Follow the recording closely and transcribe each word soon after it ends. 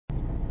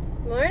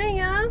Morning,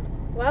 y'all.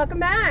 Welcome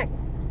back.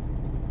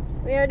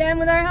 We are done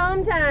with our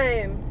home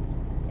time.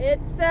 It's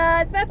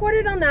about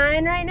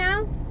 8:45 right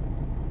now.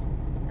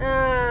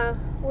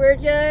 We're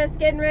just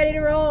getting ready to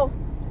roll.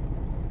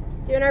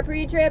 Doing our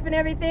pre-trip and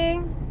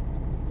everything.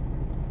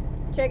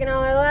 Checking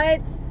all our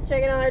lights,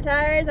 checking all our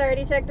tires. I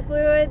already checked the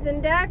fluids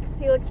and decks.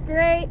 He looks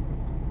great.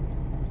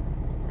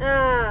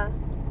 We're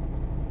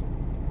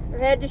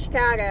headed to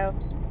Chicago.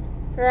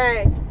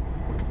 Right.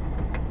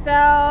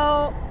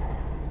 So,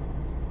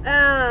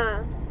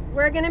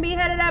 we're going to be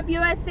headed up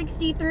US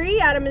 63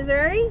 out of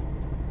Missouri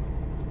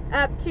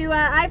up to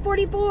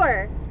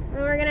I-44. And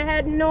we're going to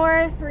head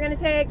north. We're going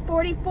to take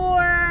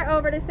 44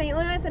 over to St.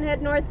 Louis and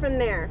head north from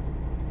there.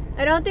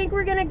 I don't think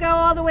we're going to go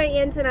all the way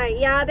in tonight.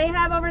 Yeah, they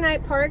have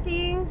overnight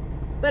parking,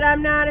 but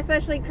I'm not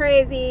especially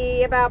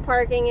crazy about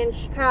parking in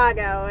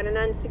Chicago in an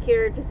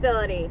unsecured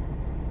facility.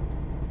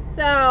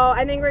 So,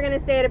 I think we're going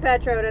to stay at a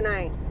Petro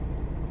tonight.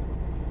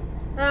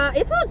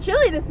 It's a little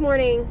chilly this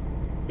morning.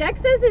 Deck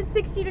says it's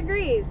 60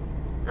 degrees.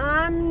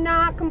 I'm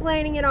not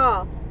complaining at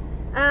all.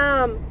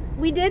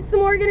 We did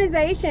some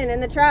organization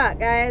in the truck,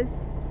 guys.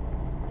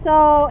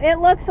 So it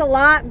looks a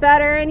lot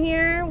better in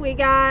here. We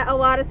got a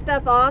lot of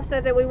stuff off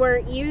so that we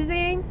weren't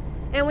using.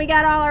 And we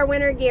got all our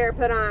winter gear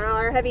put on, all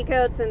our heavy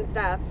coats and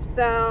stuff.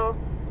 So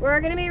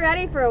we're going to be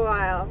ready for a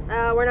while.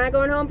 We're not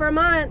going home for a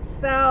month,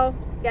 so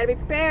got to be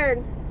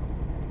prepared.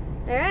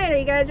 Alright, are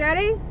you guys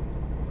ready?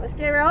 Let's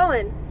get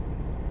rolling.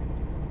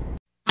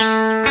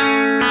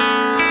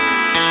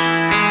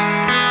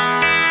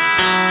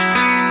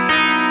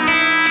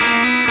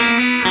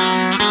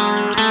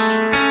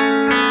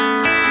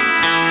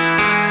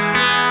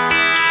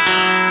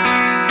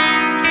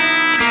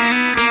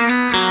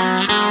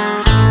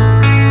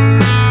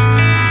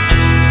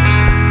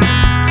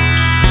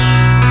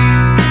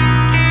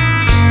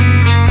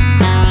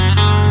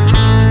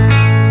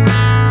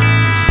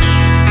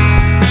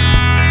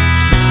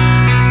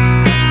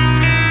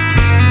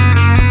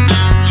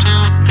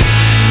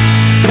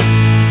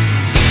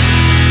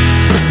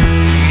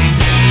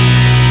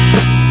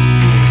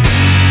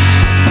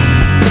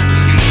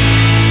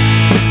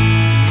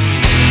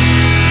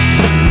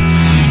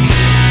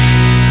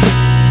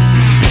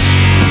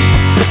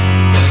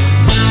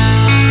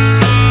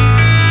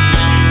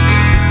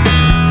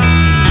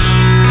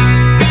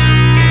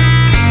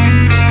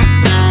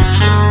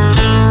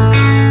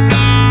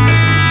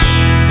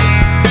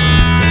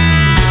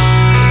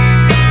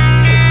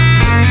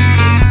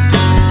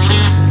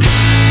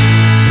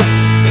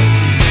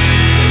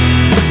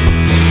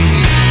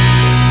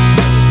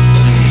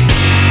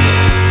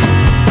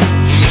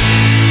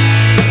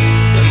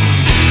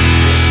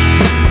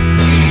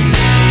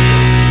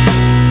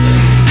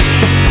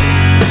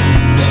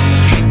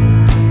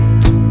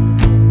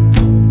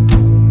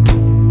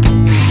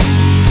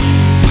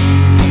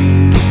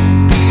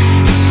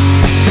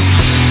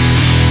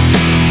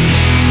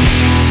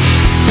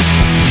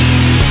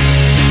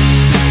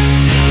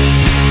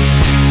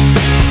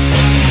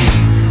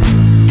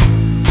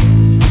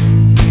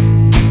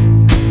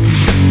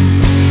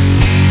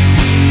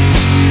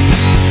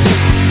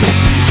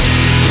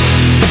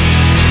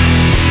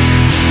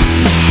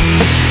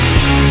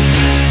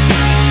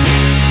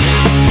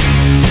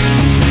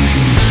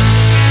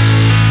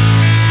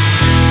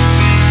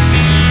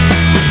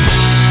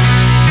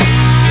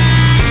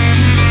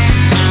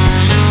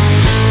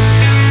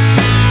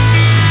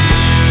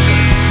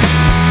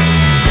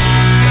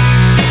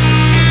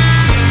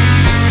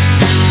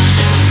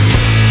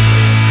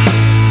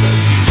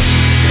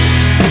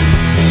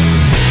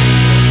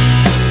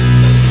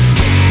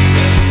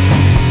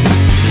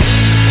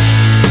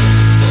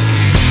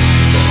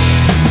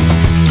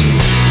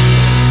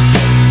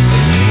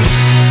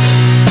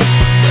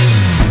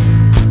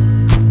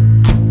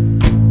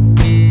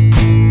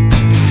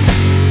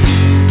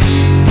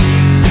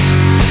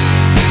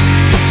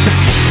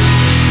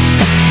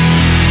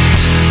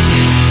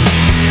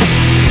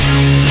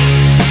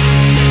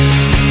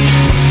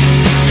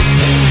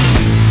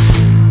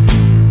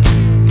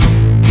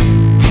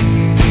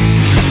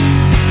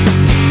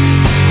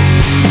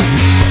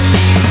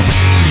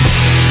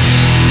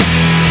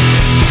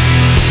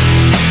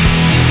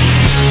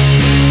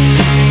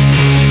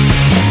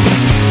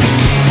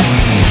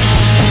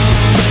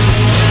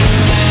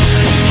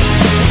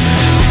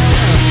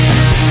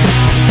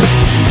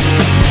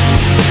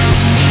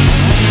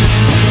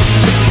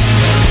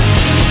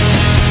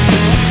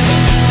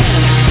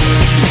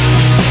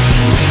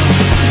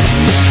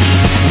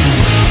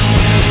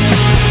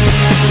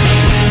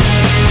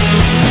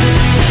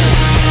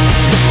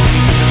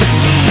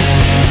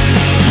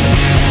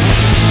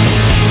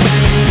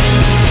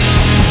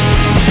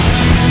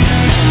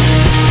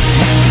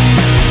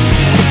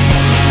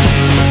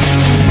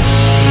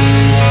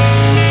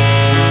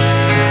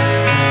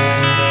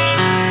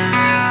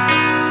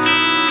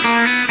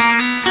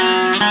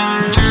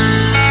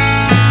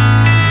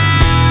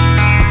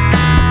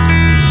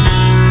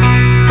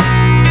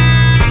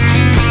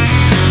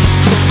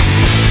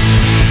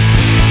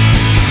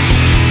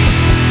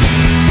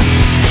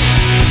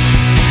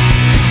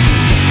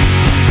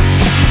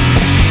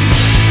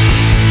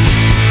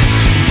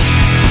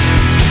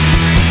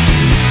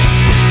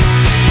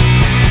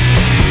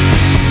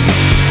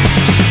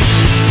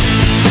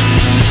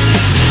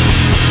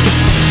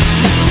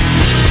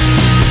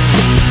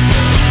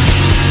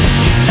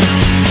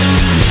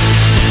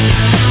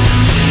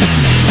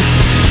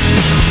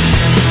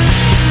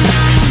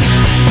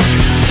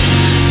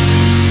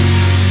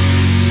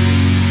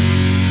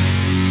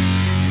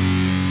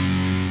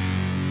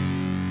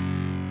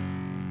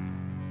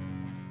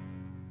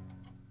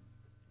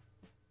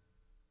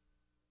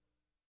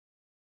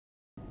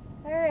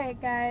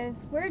 Alright guys,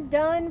 we're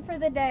done for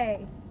the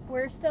day.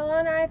 We're still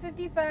on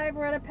I-55,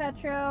 we're at a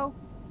Petro.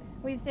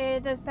 We've stayed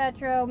at this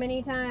Petro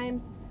many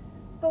times.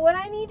 But what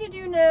I need to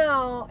do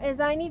now is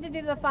I need to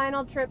do the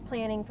final trip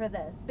planning for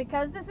this.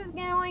 Because this is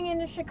going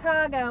into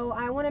Chicago,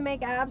 I want to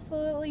make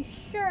absolutely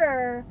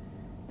sure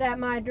that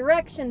my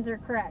directions are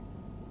correct.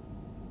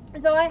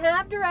 So I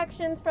have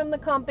directions from the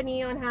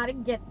company on how to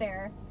get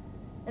there.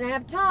 And I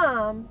have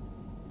Tom.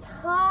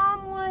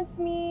 Tom wants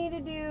me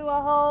to do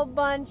a whole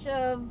bunch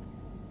of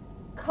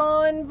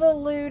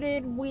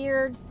convoluted,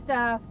 weird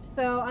stuff.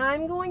 So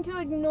I'm going to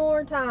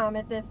ignore Tom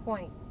at this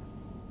point.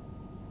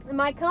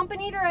 My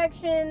company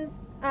directions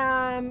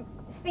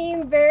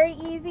seem very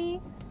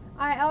easy.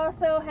 I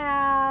also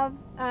have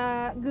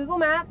Google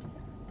Maps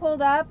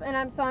pulled up, and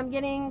I'm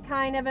getting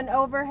kind of an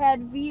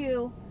overhead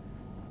view.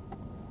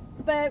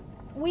 But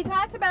we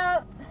talked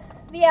about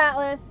the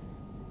Atlas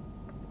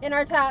in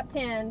our top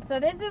 10,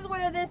 so this is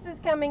where this is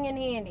coming in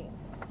handy.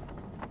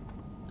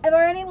 I've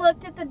already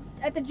looked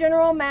at the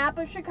general map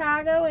of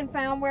Chicago and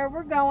found where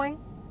we're going.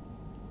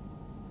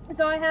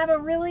 So I have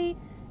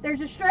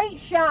there's a straight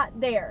shot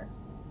there.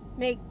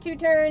 Make 2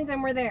 turns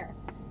and we're there.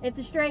 It's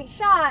a straight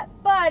shot,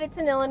 but it's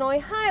an Illinois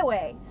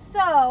highway.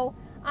 So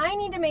I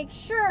need to make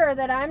sure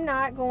that I'm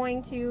not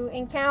going to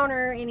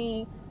encounter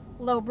any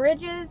low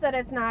bridges, that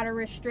it's not a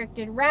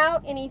restricted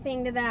route,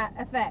 anything to that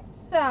effect.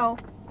 So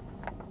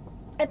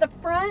at the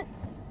front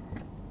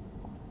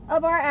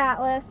of our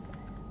atlas,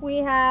 we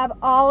have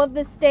all of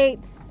the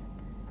states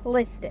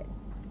listed.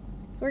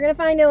 So we're going to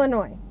find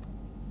Illinois.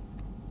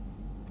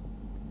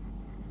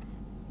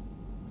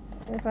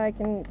 If I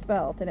can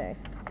spell today.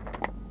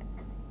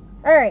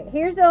 Alright,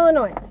 here's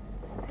Illinois.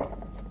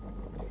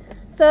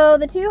 So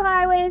the 2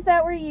 highways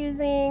that we're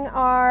using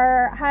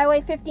are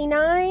Highway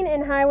 59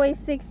 and Highway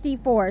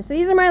 64. So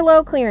these are my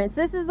low clearance.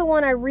 This is the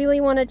one I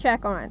really want to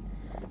check on,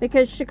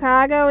 because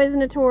Chicago is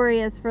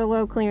notorious for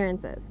low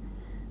clearances.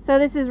 So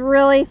this is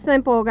really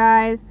simple,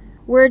 guys.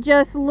 We're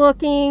just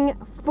looking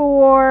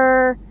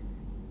for,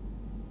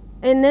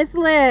 in this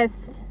list,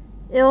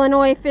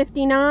 Illinois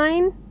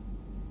 59,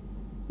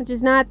 which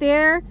is not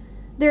there.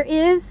 There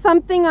is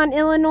something on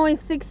Illinois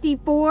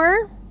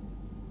 64,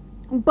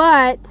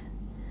 but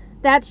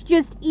that's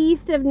just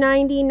east of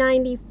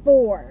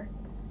 9094,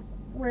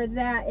 where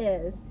that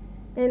is.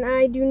 And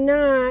I do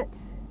not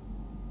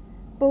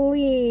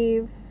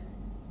believe...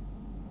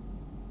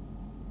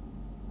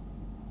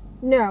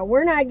 No,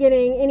 we're not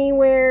getting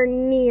anywhere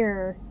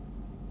near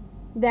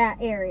that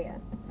area.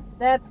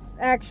 That's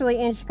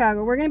actually in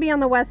Chicago. We're going to be on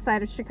the west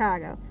side of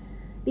Chicago.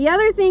 The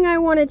other thing I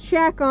want to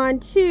check on,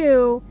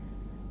 too,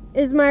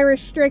 is my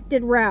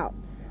restricted routes.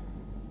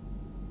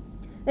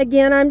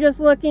 Again, I'm just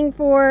looking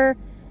for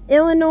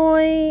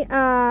Illinois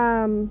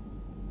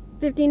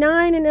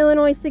 59 and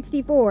Illinois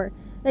 64.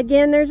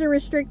 Again, there's a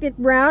restricted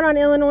route on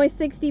Illinois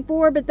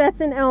 64, but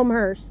that's in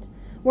Elmhurst.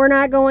 We're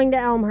not going to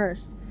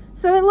Elmhurst.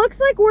 So it looks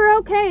like we're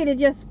okay to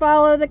just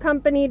follow the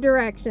company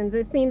directions.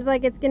 It seems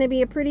like it's going to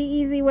be a pretty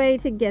easy way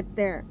to get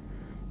there.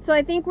 So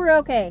I think we're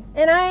okay.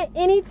 And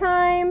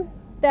anytime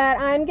that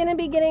I'm going to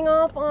be getting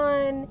off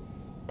on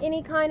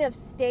any kind of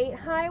state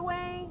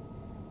highway,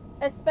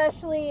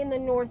 especially in the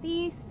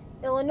Northeast,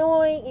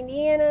 Illinois,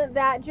 Indiana,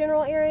 that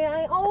general area,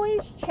 I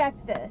always check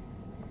this,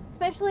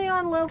 especially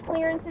on low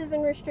clearances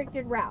and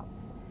restricted routes,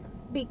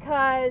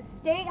 because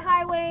state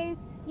highways,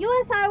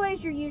 U.S.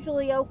 highways, you're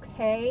usually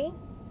okay.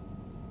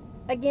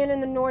 Again, in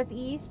the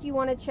Northeast, you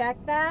want to check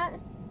that.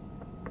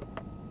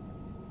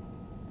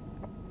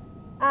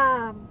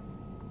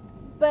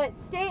 But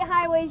state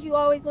highways, you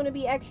always want to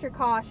be extra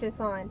cautious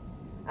on,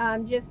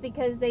 just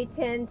because they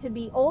tend to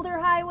be older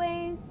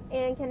highways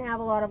and can have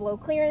a lot of low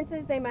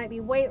clearances. They might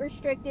be weight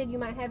restricted. You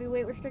might have a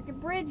weight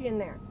restricted bridge in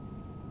there.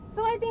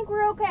 So I think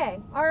we're okay.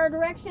 Our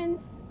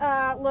directions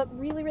look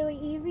really, really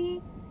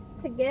easy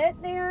to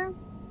get there.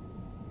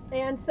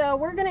 And so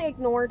we're going to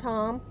ignore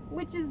Tom,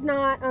 which is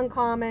not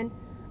uncommon.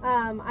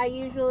 I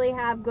usually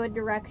have good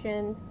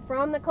directions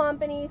from the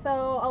company, so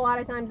a lot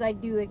of times I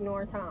do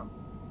ignore Tom.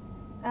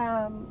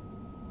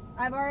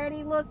 I've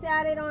already looked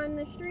at it on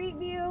the street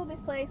view. This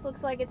place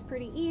looks like it's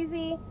pretty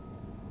easy.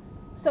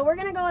 So we're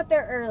going to go up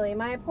there early.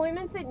 My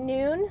appointment's at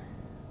noon,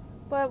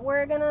 but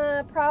we're going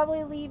to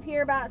probably leave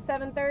here about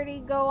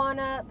 7:30, go on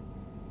up,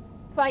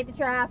 fight the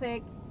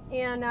traffic,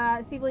 and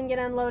see if we can get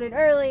unloaded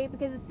early,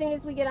 because as soon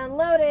as we get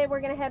unloaded, we're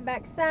going to head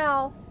back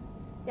south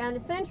down to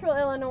central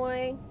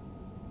Illinois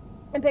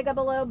and pick up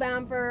a load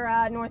bound for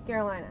North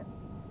Carolina.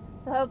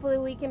 So hopefully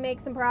we can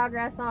make some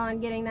progress on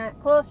getting that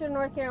closer to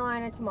North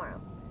Carolina tomorrow.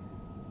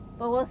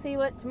 But we'll see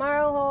what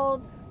tomorrow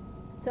holds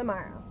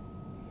tomorrow.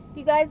 If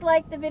you guys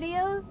like the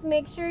videos,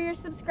 make sure you're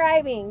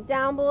subscribing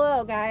down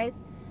below, guys.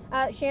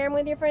 Share them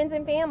with your friends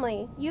and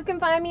family. You can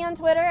find me on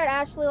Twitter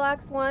at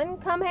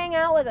AshleyLocks1. Come hang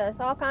out with us.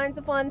 All kinds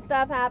of fun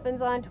stuff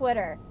happens on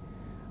Twitter.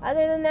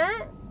 Other than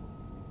that,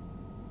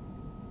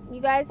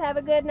 you guys have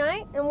a good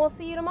night, and we'll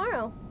see you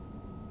tomorrow.